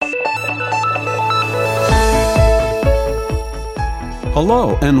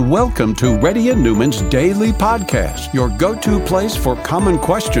Hello and welcome to Reddy and Newman's Daily Podcast, your go-to place for common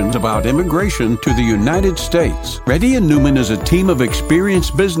questions about immigration to the United States. Reddy and Newman is a team of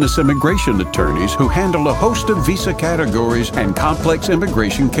experienced business immigration attorneys who handle a host of visa categories and complex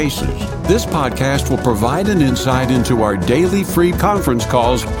immigration cases. This podcast will provide an insight into our daily free conference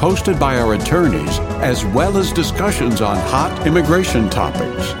calls hosted by our attorneys, as well as discussions on hot immigration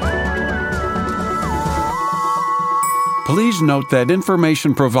topics. Please note that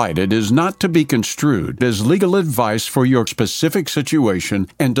information provided is not to be construed as legal advice for your specific situation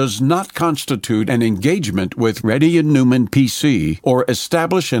and does not constitute an engagement with Reddy and Newman PC or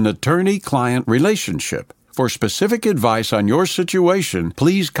establish an attorney-client relationship. For specific advice on your situation,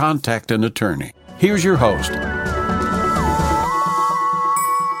 please contact an attorney. Here's your host.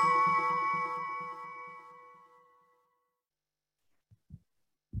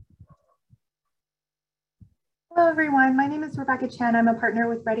 Hello everyone, my name is Rebecca Chan. I'm a partner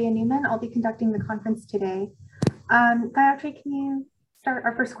with Reddy and Newman. I'll be conducting the conference today. Gayatri, can you start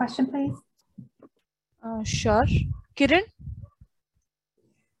our first question, please? Sure. Kiran?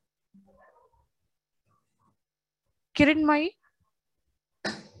 Kiran Mai?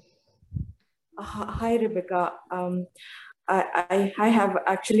 Hi, Rebecca. I have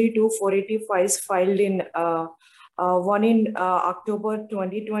actually two 485s filed in one in October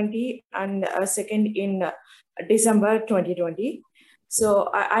 2020 and a second in December 2020. So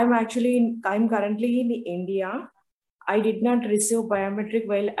I'm currently in India. I did not receive biometric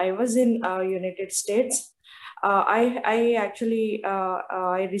while I was in United States. I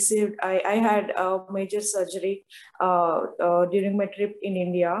had a major surgery during my trip in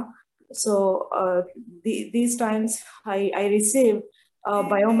India. So these times I received a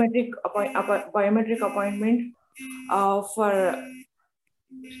biometric appointment for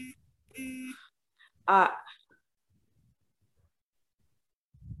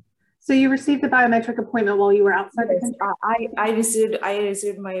So you received the biometric appointment while you were outside the country? I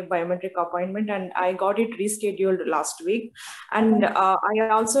received my biometric appointment and I got it rescheduled last week. And I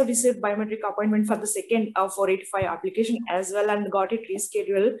also received biometric appointment for the second 485 application as well and got it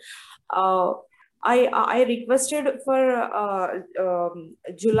rescheduled. I requested for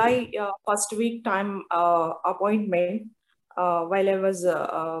July first week time appointment while I was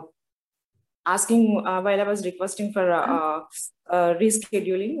requesting for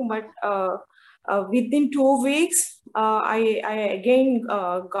rescheduling, but within 2 weeks, I again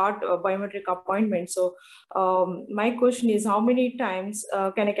got a biometric appointment. So my question is, how many times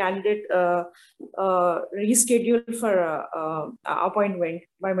can a candidate reschedule for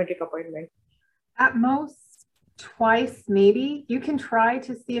biometric appointment? At most twice, maybe. You can try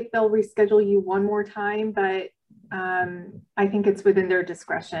to see if they'll reschedule you one more time, but I think it's within their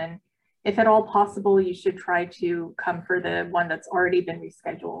discretion. If at all possible, you should try to come for the one that's already been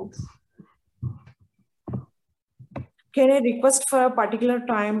rescheduled. Can I request for a particular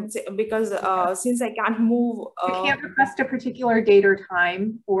time? Because since I can't move... You can't request a particular date or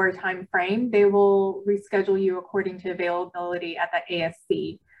time or time frame. They will reschedule you according to availability at the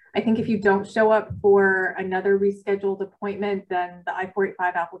ASC. I think if you don't show up for another rescheduled appointment, then the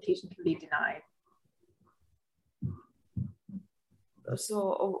I-485 application can be denied.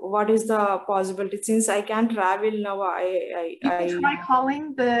 So what is the possibility? Since I can't travel now, You can try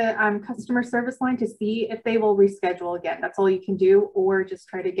calling the customer service line to see if they will reschedule again. That's all you can do, or just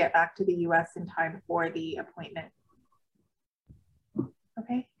try to get back to the US in time for the appointment.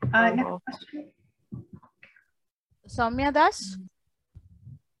 Okay, next question. Soumya Das?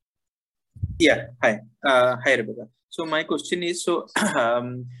 Yeah, hi. Hi, Rebecca. So my question is,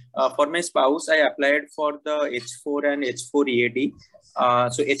 for my spouse, I applied for the H4 and H4 EAD.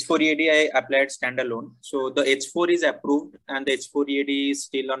 So H4 EAD, I applied standalone. So the H4 is approved and the H4 EAD is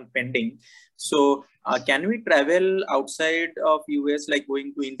still on pending. So can we travel outside of US, like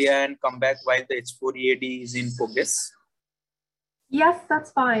going to India and come back while the H4 EAD is in progress? Yes,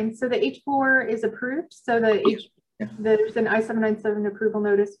 that's fine. So the H4 is approved. So there's an I-797 approval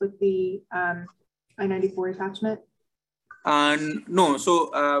notice with the I-94 attachment. No, so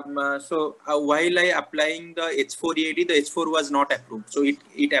while I applying the H4 EAD, the H4 was not approved. So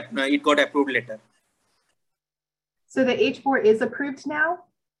it got approved later. So the H4 is approved now?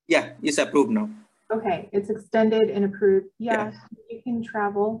 Yeah, it's approved now. Okay, it's extended and approved. Yeah. You can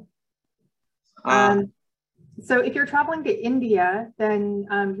travel. So if you're traveling to India, then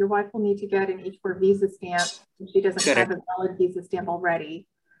your wife will need to get an H4 visa stamp if she doesn't have a valid visa stamp already.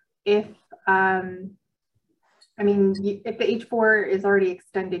 If if the H4 is already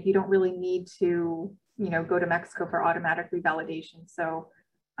extended, you don't really need to, go to Mexico for automatic revalidation. So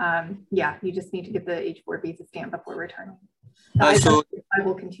yeah, you just need to get the H4 visa stamp before returning. The So I-75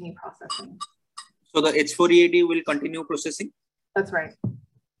 will continue processing. So the H4 EAD will continue processing? That's right.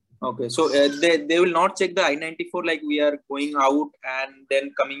 Okay, so they will not check the I-94 like we are going out and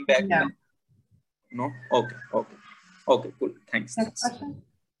then coming back? No. No? Okay, okay. Okay, cool. Thanks. Next question.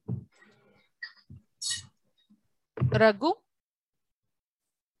 Raghu?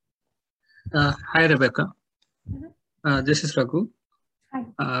 Hi, Rebecca. This is Raghu.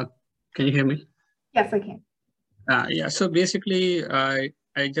 Hi. Can you hear me? Yes, I can. Yeah, so basically, I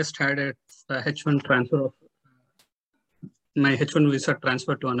just had a H1 transfer of my H1 visa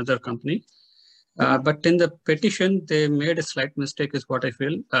transfer to another company. But in the petition, they made a slight mistake is what I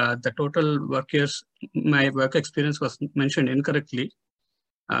feel. The total work years, my work experience was mentioned incorrectly.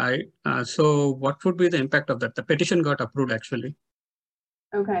 So what would be the impact of that? The petition got approved actually.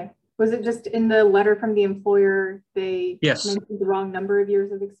 Okay. Was it just in the letter from the employer, they Yes. mentioned the wrong number of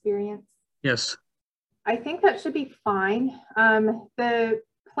years of experience? Yes. I think that should be fine. The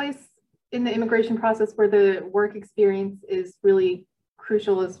place in the immigration process where the work experience is really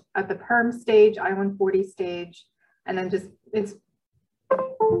crucial is at the perm stage, I-140 stage, and then just it's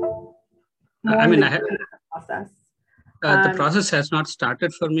more I mean, process. The process has not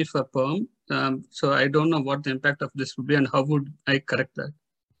started for me for perm, so I don't know what the impact of this would be and how would I correct that?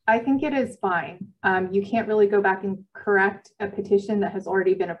 I think it is fine. You can't really go back and correct a petition that has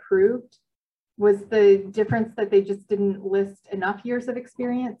already been approved. Was the difference that they just didn't list enough years of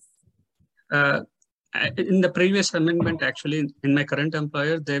experience? In the previous amendment, actually, in my current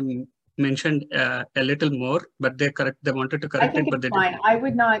employer, they mentioned a little more, but they wanted to correct it, but they fine. I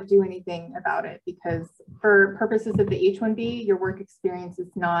would not do anything about it because for purposes of the H-1B, your work experience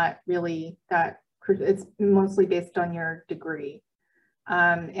is not really that, it's mostly based on your degree.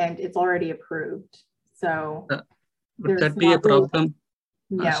 And it's already approved. So would that be a problem?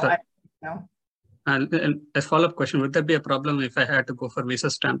 No, I don't know. And a follow-up question, would that be a problem if I had to go for visa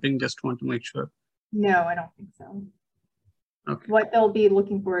stamping? Just want to make sure. No, I don't think so. Okay. What they'll be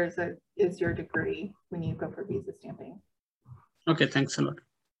looking for is your degree when you go for visa stamping. Okay, thanks a lot.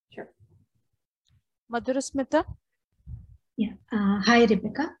 Sure. Madhurasmita? Yeah. Hi,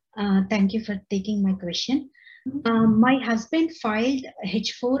 Rebecca. Thank you for taking my question. My husband filed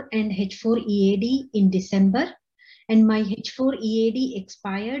H4 and H4 EAD in December, and my H4 EAD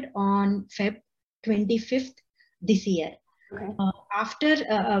expired on Feb 25th this year. Okay. After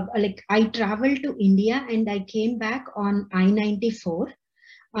I traveled to India and I came back on I-94.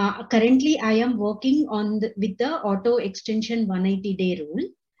 Currently, I am working with the auto extension 180-day rule.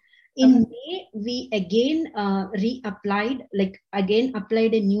 In May, we again applied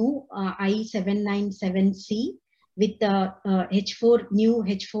a new I-797C with the new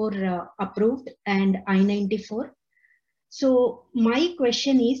H4 approved and I-94. So my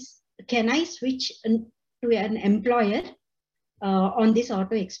question is, can I switch to an employer on this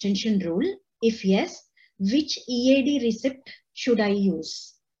auto extension rule? If yes, which EAD receipt should I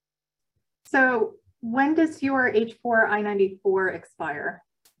use? So when does your H4 I-94 expire?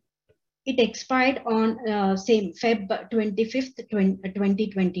 It expired on same Feb 25th,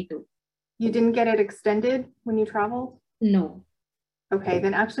 2022. You didn't get it extended when you traveled? No. Okay,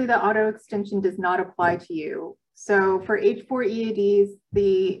 then actually the auto extension does not apply to you. So for H4 EADs,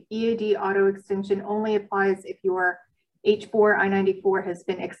 the EAD auto extension only applies if your H4 I-94 has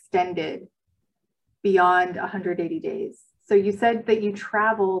been extended beyond 180 days. So you said that you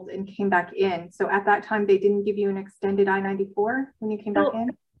traveled and came back in. So at that time, they didn't give you an extended I-94 when you came back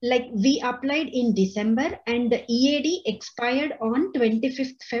in? Like we applied in December and the EAD expired on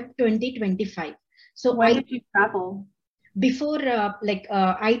 25th Feb 2025. So when did you travel? Before,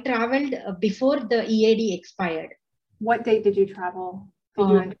 I traveled before the EAD expired. What date did you travel? Did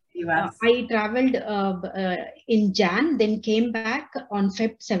you enter the US? I traveled in Jan, then came back on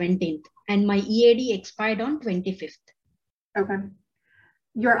Feb 17th, and my EAD expired on 25th. Okay.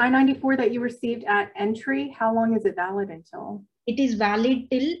 Your I-94 that you received at entry, how long is it valid until? It is valid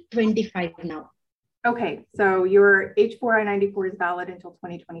till 25 now. Okay, so your H4 I-94 is valid until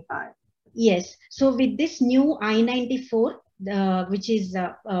 2025. Yes. So with this new I-94, which is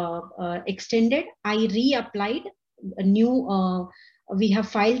extended, I reapplied a new. We have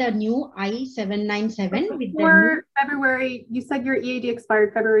filed a new I-797 with the February. You said your EAD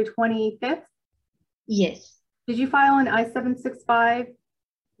expired February 25th. Yes. Did you file an I-765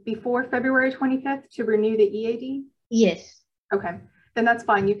 before February 25th to renew the EAD? Yes. Okay, then that's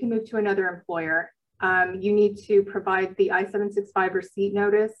fine. You can move to another employer. You need to provide the I-765 receipt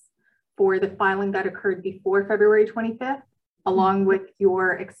notice for the filing that occurred before February 25th, along with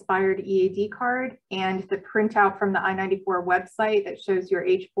your expired EAD card and the printout from the I-94 website that shows your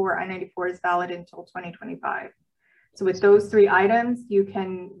H4 I-94 is valid until 2025. So with those 3 items, you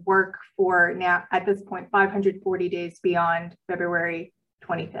can work for now, at this point, 540 days beyond February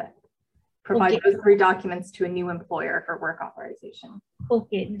 25th. Provide those 3 documents to a new employer for work authorization.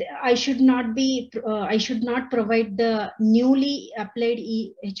 Okay, I should not provide the newly applied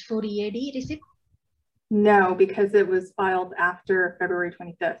H4 EAD receipt? No, because it was filed after February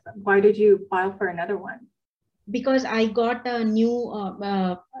 25th. Why did you file for another one? Because I got a new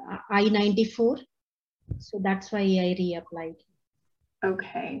I-94, so that's why I reapplied.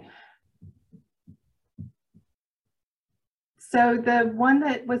 Okay. So the one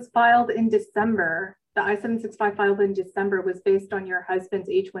that was filed in December, the I-765 filed in December, was based on your husband's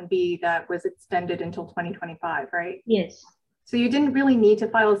H-1B that was extended until 2025, right? Yes. So you didn't really need to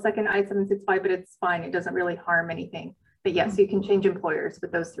file a second I-765, but it's fine. It doesn't really harm anything. But yes, you can change employers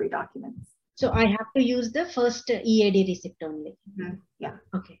with those 3 documents. So I have to use the first EAD receipt only. Mm-hmm. Yeah.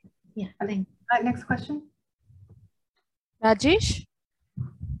 Okay. Yeah. Thank you. Next question. Rajesh?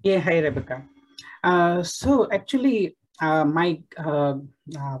 Yeah, hi, Rebecca. So actually, my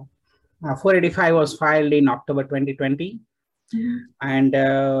 485 was filed in October 2020, and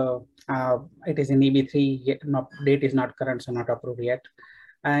it is in EB3. Yet date is not current, so not approved yet.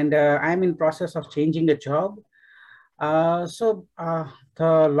 And I'm in process of changing the job. So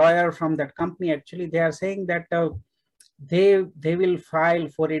the lawyer from that company, actually, they are saying that they will file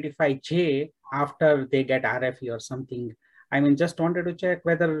 485J after they get RFE or something. I mean, just wanted to check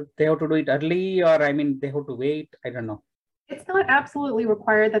whether they have to do it early, or I mean, they have to wait. I don't know. It's not absolutely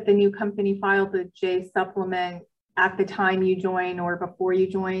required that the new company file the J supplement at the time you join or before you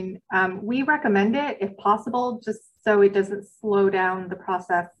join. We recommend it if possible, just so it doesn't slow down the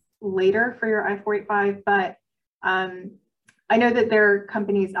process later for your I-485. But I know that there are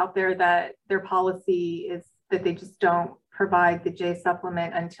companies out there that their policy is that they just don't provide the J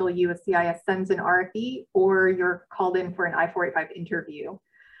supplement until USCIS sends an RFE or you're called in for an I-485 interview.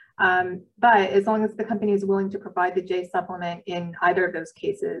 But as long as the company is willing to provide the J supplement in either of those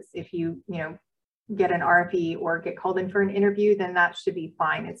cases, if you get an RFE or get called in for an interview, then that should be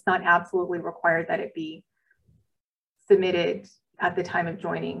fine. It's not absolutely required that it be submitted at the time of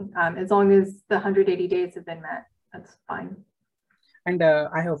joining. As long as the 180 days have been met, that's fine. And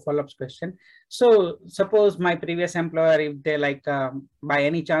I have a follow-up question. So suppose my previous employer, if they by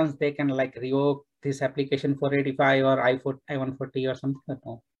any chance, they can revoke this application 485 or I-140 or something like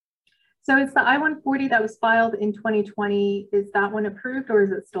that? So it's the I-140 that was filed in 2020. Is that one approved or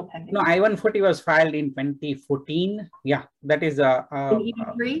is it still pending? No, I-140 was filed in 2014. Yeah, that is in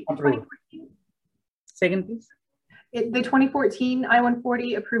EB3, approved. Second, please. The 2014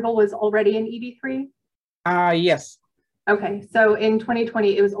 I-140 approval was already in EB3? Yes. Okay, so in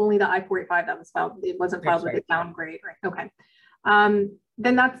 2020, it was only the I-485 that was filed. It wasn't filed with a downgrade, right? Okay.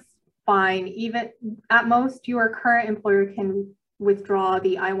 Then that's fine. Even at most, your current employer can withdraw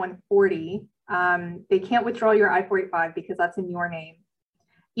the I-140. They can't withdraw your I-485 because that's in your name.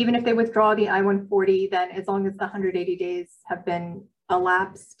 Even if they withdraw the I-140, then as long as the 180 days have been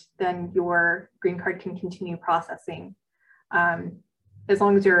elapsed, then your green card can continue processing. As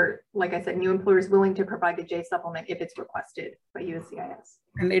long as you're, like I said, new employer is willing to provide the J supplement if it's requested by USCIS.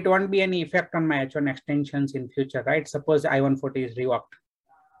 And it won't be any effect on my H1 extensions in future, right? Suppose I-140 is revoked.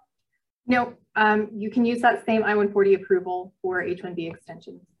 No, you can use that same I-140 approval for H-1B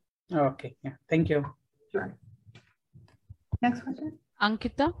extensions. Okay, yeah, thank you. Sure. Next question.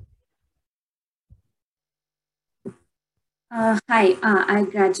 Ankita? Hi, I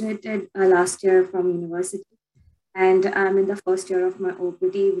graduated last year from university, and I'm in the first year of my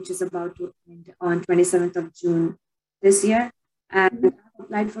OPT, which is about to end on 27th of June this year. And I've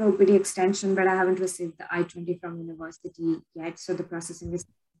applied for OPT extension, but I haven't received the I-20 from university yet, so the processing is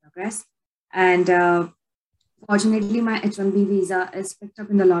in progress. And fortunately, my H-1B visa is picked up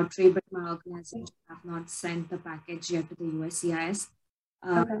in the lottery, but my organization have not sent the package yet to the USCIS.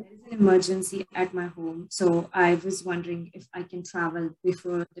 There is an emergency at my home, so I was wondering if I can travel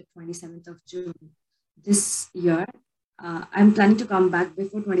before the 27th of June this year. I'm planning to come back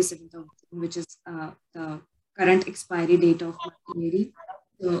before 27th of June, which is the current expiry date of my EAD.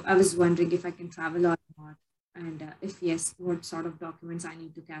 So I was wondering if I can travel or not, and if yes, what sort of documents I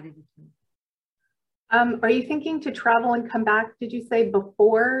need to carry with me. Are you thinking to travel and come back, did you say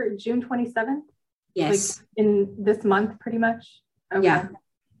before June 27th? Yes. Like in this month, pretty much? Okay. Yeah.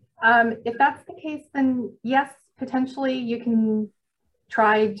 If that's the case, then yes, potentially you can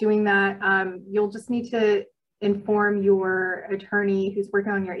try doing that. You'll just need to inform your attorney who's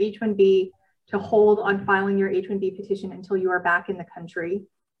working on your H-1B to hold on filing your H-1B petition until you are back in the country.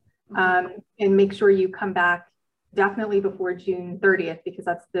 And make sure you come back definitely before June 30th, because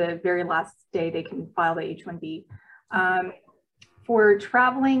that's the very last day they can file the H-1B. For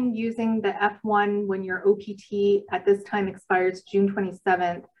traveling using the F1 when your OPT at this time expires June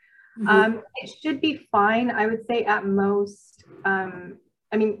 27th, it should be fine. I would say at most,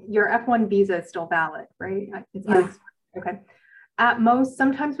 I mean, your F1 visa is still valid, right? Okay. At most,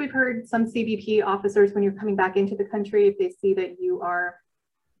 sometimes we've heard some CBP officers when you're coming back into the country, if they see that you are,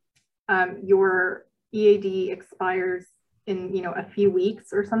 your EAD expires in, you know, a few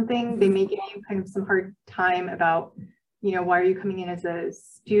weeks or something, they may give you kind of some hard time about, you know, why are you coming in as a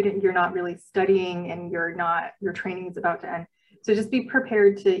student? You're not really studying and your training is about to end. So just be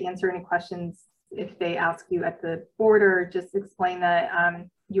prepared to answer any questions if they ask you at the border. Just explain that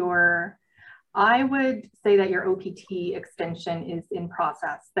I would say that your OPT extension is in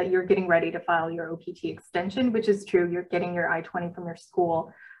process, that you're getting ready to file your OPT extension, which is true. You're getting your I-20 from your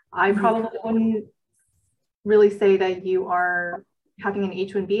school. I probably wouldn't really say that you are having an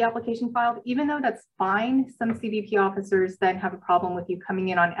H-1B application filed, even though that's fine. Some CBP officers then have a problem with you coming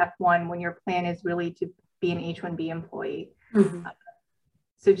in on F1 when your plan is really to be an H-1B employee.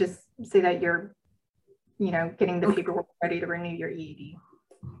 So just say that you're, you know, getting the paperwork ready to renew your EAD.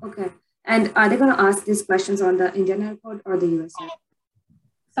 Okay. And are they going to ask these questions on the Indian airport or the US airport?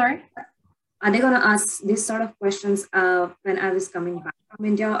 Sorry? Are they going to ask these sort of questions when I was coming back from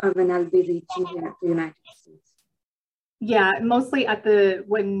India or when I'll be reaching here at the United States? Yeah, mostly at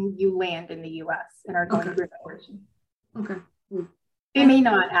when you land in the US and are going through immigration. Okay. They may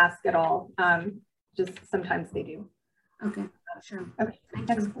not ask at all. Just sometimes they do. Okay, sure. Okay,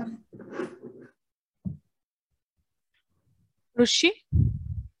 next question. Rushi?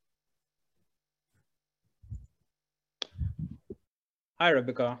 Hi,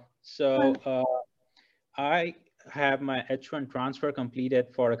 Rebecca. So I have my H1 transfer completed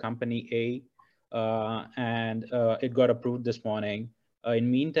for a company A, and it got approved this morning.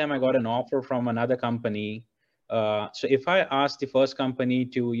 In meantime, I got an offer from another company. So if I ask the first company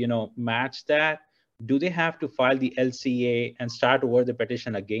to, you know, match that, do they have to file the LCA and start over the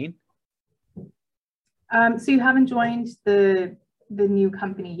petition again? So you haven't joined the new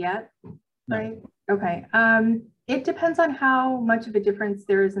company yet, right? No. Okay. It depends on how much of a difference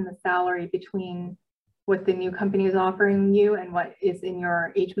there is in the salary between what the new company is offering you and what is in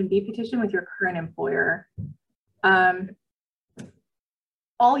your H-1B petition with your current employer. All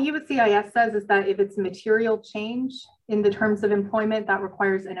USCIS says is that if it's a material change in the terms of employment, that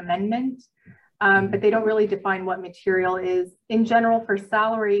requires an amendment, but they don't really define what material is. In general, for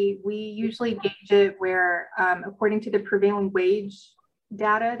salary, we usually gauge it where, according to the prevailing wage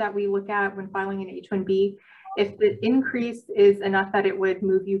data that we look at when filing an H-1B, if the increase is enough that it would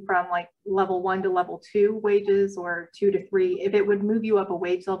move you from like level 1 to level 2 wages or 2 to 3, if it would move you up a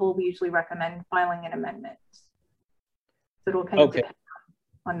wage level, we usually recommend filing an amendment. So it'll kind of depend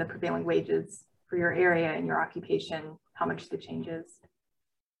on the prevailing wages for your area and your occupation, how much the change is.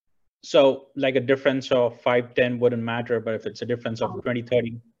 So like a difference of 5-10 wouldn't matter, but if it's a difference of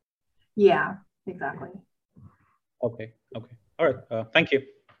 20-30. Yeah, exactly. Okay. All right, thank you.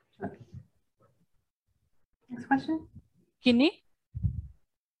 Sure. Next question. Kini?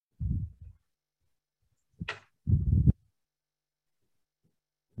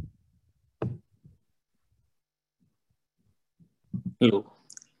 Hello.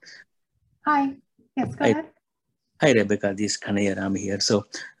 Hi. Yes, go ahead. Hi, Rebecca. This is Kanaya Ram here. So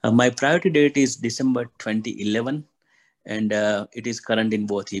my priority date is December 2011, and it is current in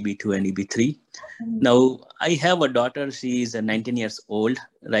both EB2 and EB3. Now, I have a daughter. She is 19 years old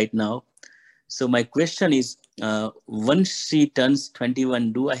right now. So my question is, once she turns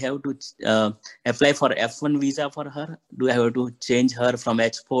 21, do I have to apply for F1 visa for her? Do I have to change her from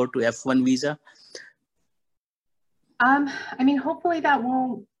H4 to F1 visa? I mean, hopefully that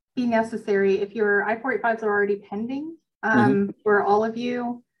won't be necessary if your I-485s are already pending for all of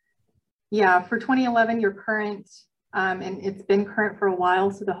you. Yeah, for 2011, you're current, and it's been current for a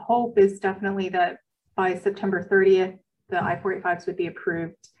while. So the hope is definitely that by September 30th, the I-485s would be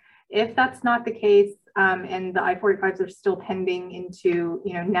approved. If that's not the case, and the I-485s are still pending into,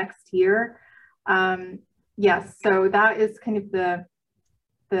 you know, next year, yes, so that is kind of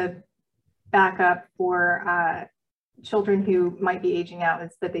the backup for children who might be aging out,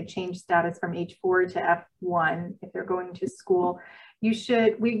 is that they change status from H4 to F1 if they're going to school. We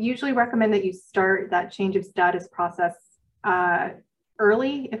usually recommend that you start that change of status process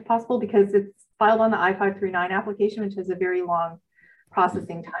early if possible, because it's filed on the I-539 application, which has a very long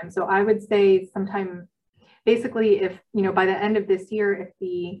processing time. So I would say sometime, basically, if, you know, by the end of this year, if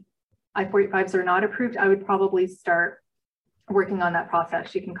the I-485s are not approved, I would probably start working on that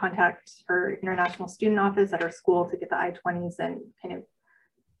process. She can contact her international student office at her school to get the I-20s and kind of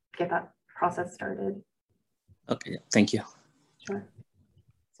get that process started. Okay, thank you. Sure.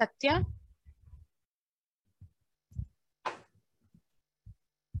 Satya?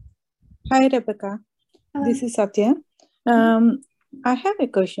 Hi, Rebecca. Hello. This is Satya. I have a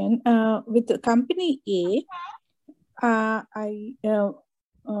question. With the company A,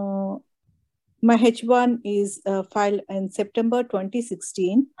 my H1 is filed in September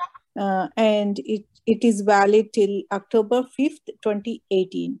 2016, and it is valid till October 5th,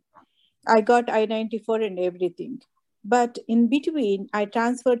 2018. I got I-94 and everything. But in between, I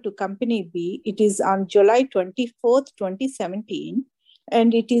transferred to company B. It is on July 24th, 2017.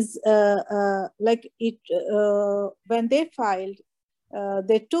 And it is when they filed,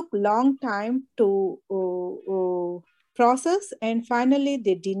 they took long time to process, and finally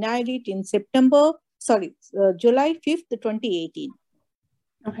they denied it in July 5th, 2018.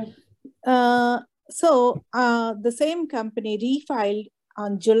 Okay. So the same company refiled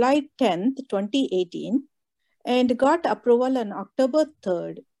on July 10th, 2018, and got approval on October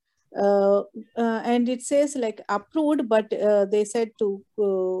 3rd. And it says like approved, but they said to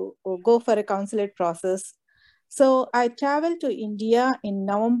go for a consulate process. So I traveled to India in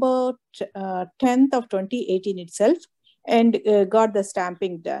November 10th of 2018 itself, and got the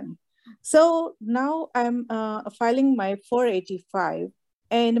stamping done. So now I'm filing my 485,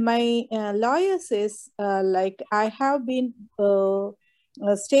 and my lawyer says like I have been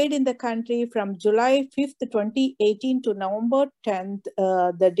stayed in the country from July 5th, 2018 to November 10th,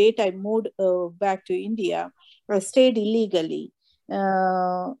 the date I moved back to India. I stayed illegally.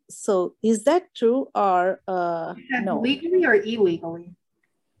 So is that true or no? Legally or illegally?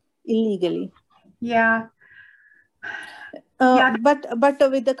 Illegally. Yeah. But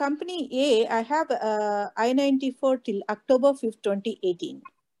with the company A, I have I-94 till October 5th, 2018.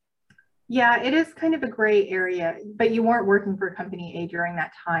 Yeah, it is kind of a gray area, but you weren't working for company A during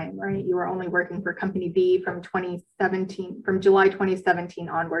that time, right? You were only working for company B from 2017, from July 2017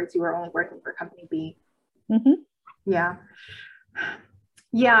 onwards, you were only working for company B. Mm-hmm. Yeah.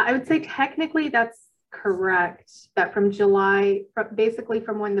 Yeah, I would say technically that's correct, that from July, basically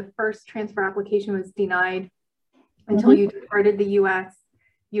from when the first transfer application was denied until you departed the US,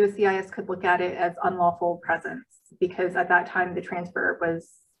 USCIS could look at it as unlawful presence, because at that time the transfer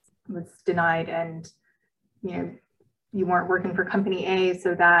was denied, and you weren't working for company A,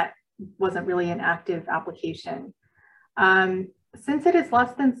 so that wasn't really an active application. Since it is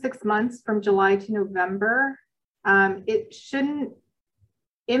less than 6 months from July to November, it shouldn't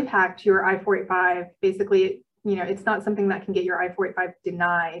impact your I-485. Basically, it's not something that can get your I-485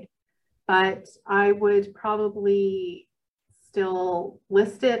 denied, but I would probably still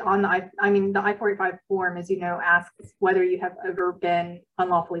list it on the I-485 form, as you know, asks whether you have ever been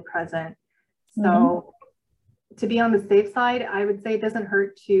unlawfully present. So to be on the safe side, I would say it doesn't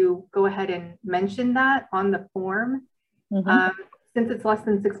hurt to go ahead and mention that on the form, since it's less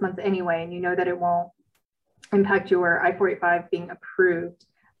than 6 months anyway, and you know that it won't impact your I-485 being approved.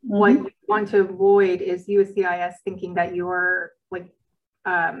 What you want to avoid is USCIS thinking that you're like,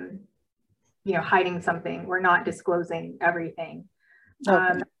 hiding something or not disclosing everything.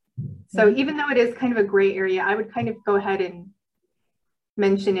 So even though it is kind of a gray area, I would kind of go ahead and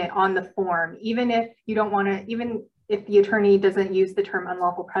mention it on the form, even if you don't want to, even if the attorney doesn't use the term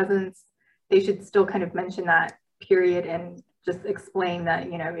unlawful presence, they should still kind of mention that period and just explain that,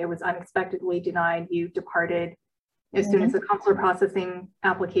 it was unexpectedly denied, you departed as soon as the consular processing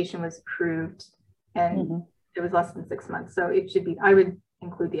application was approved, and it was less than 6 months. So it should be, I would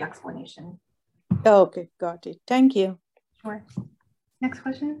include the explanation. Okay, got it. Thank you. Sure. Next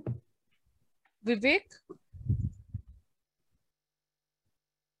question. Vivek?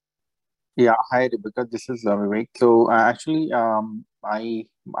 Yeah, hi Rebecca, this is Vivek. So actually, I'm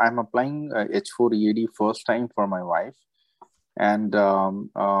applying H4 EAD first time for my wife, and her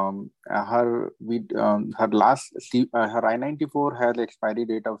I-94 has expiry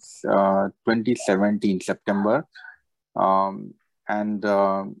date of 2017 September,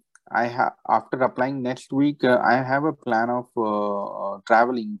 after applying next week, I have a plan of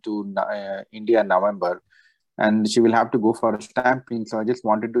traveling to India in November, and she will have to go for stamping. So I just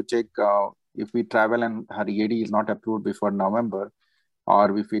wanted to check if we travel and her EAD is not approved before November,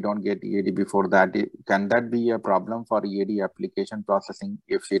 or if we don't get EAD before that, can that be a problem for EAD application processing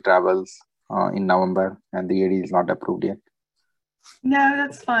if she travels in November and the EAD is not approved yet? No,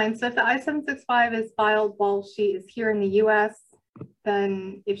 that's fine. So if the I-765 is filed while she is here in the US,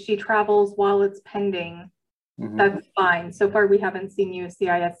 then if she travels while it's pending, that's fine. So far, we haven't seen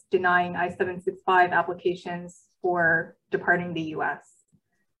USCIS denying I-765 applications for departing the US.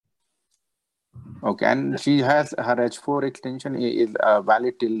 Okay, and she has her H4 extension is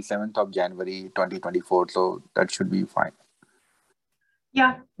valid till 7th of January 2024, so that should be fine.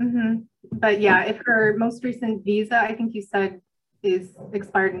 Yeah, but yeah, if her most recent visa, I think you said, is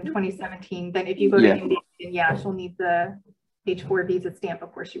expired in 2017, then if you go to India, yeah, she'll need the H4 visa stamp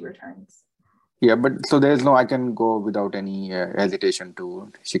before she returns. Yeah, but so there's no, I can go without any hesitation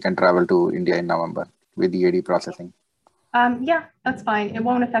she can travel to India in November with EAD processing. Yeah, that's fine. It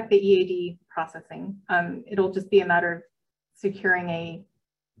won't affect the EAD processing. It'll just be a matter of securing a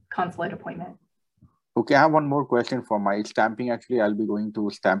consulate appointment. Okay, I have one more question for my stamping. Actually, I'll be going to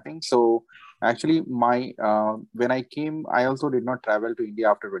stamping. So actually, my when I came, I also did not travel to India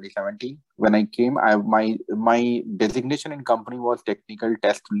after 2017. When I came, my designation in company was technical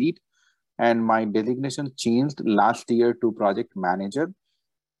test lead, and my designation changed last year to project manager.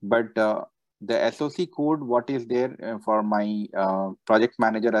 But the SOC code, what is there for my project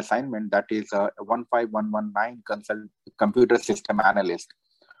manager assignment, that is 15119 computer system analyst.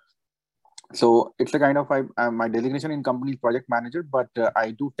 So it's a kind of, my designation in company is project manager, but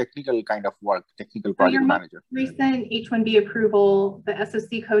I do technical kind of work, technical project manager. Recent H-1B approval, the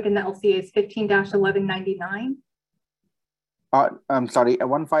SOC code in the LCA is 15-1199. I'm sorry,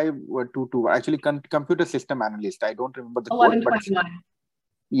 1522, actually computer system analyst. I don't remember the 1121. Code, but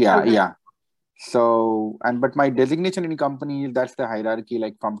yeah, okay. Yeah. So, but my designation in company, that's the hierarchy,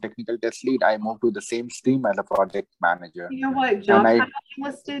 like from technical test lead, I moved to the same stream as a project manager. You know what job title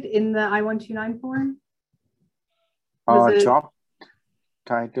listed in the I-129 form? Job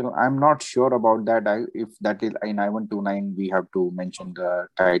title, I'm not sure about that. If that is in I-129, we have to mention the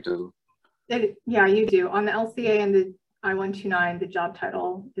title. Yeah, you do. On the LCA and the I-129, the job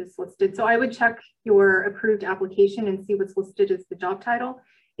title is listed. So I would check your approved application and see what's listed as the job title.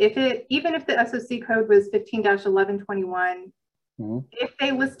 Even if the SOC code was 15-1121, if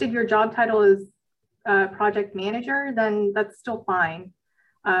they listed your job title as project manager, then that's still fine.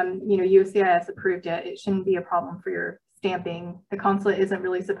 USCIS approved it. It shouldn't be a problem for your stamping. The consulate isn't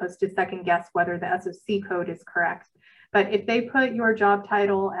really supposed to second guess whether the SOC code is correct. But if they put your job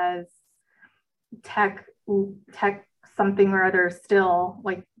title as tech something or other still,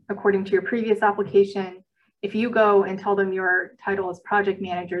 like according to your previous application, if you go and tell them your title is project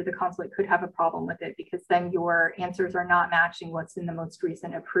manager, the consulate could have a problem with it because then your answers are not matching what's in the most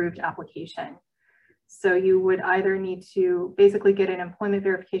recent approved application. So you would either need to basically get an employment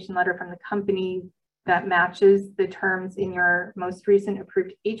verification letter from the company that matches the terms in your most recent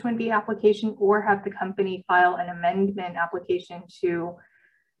approved H-1B application, or have the company file an amendment application to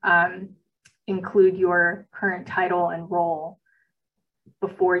include your current title and role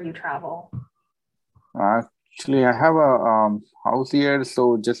before you travel. Actually, I have a house here,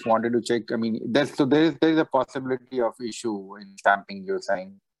 so just wanted to check. I mean, there is a possibility of issue in stamping, you're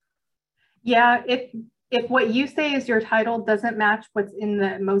saying. Yeah, if what you say is your title doesn't match what's in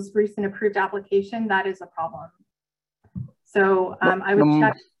the most recent approved application, that is a problem. So I would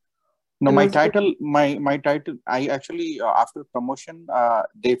check. No, my title, I actually, after promotion,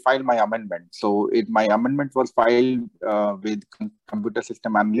 they filed my amendment. So my amendment was filed with computer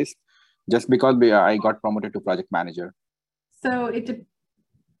system analyst, just because I got promoted to project manager. So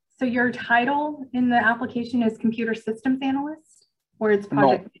so your title in the application is computer systems analyst, or it's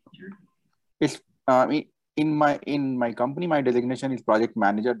project manager? It's in my company, my designation is project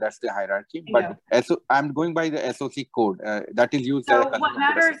manager. That's the hierarchy. But I'm going by the SOC code that is used. So what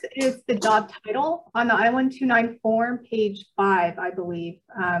matters is the job title on the I-129 form, page 5, I believe,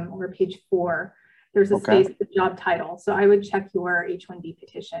 or page 4. There's a space for job title. So I would check your H-1B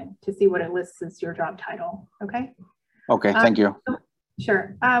petition to see what it lists as your job title. Okay. Okay. Thank you.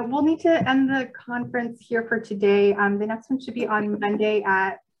 Sure. We'll need to end the conference here for today. The next one should be on Monday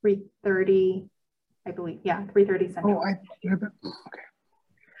at 3:30. I believe, yeah, 3:30 Central. Okay.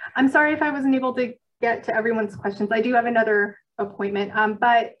 I'm sorry if I wasn't able to get to everyone's questions. I do have another appointment,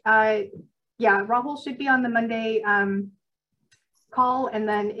 but yeah, Rahul should be on the Monday call. And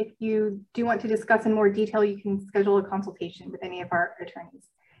then if you do want to discuss in more detail, you can schedule a consultation with any of our attorneys.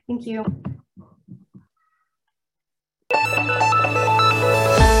 Thank you.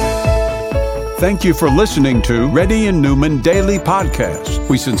 Thank you for listening to Reddy and Newman Daily Podcast.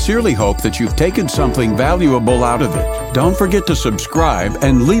 We sincerely hope that you've taken something valuable out of it. Don't forget to subscribe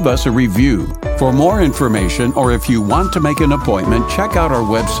and leave us a review. For more information, or if you want to make an appointment, check out our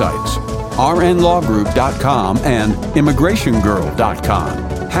websites, rnlawgroup.com and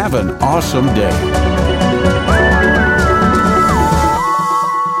immigrationgirl.com. Have an awesome day.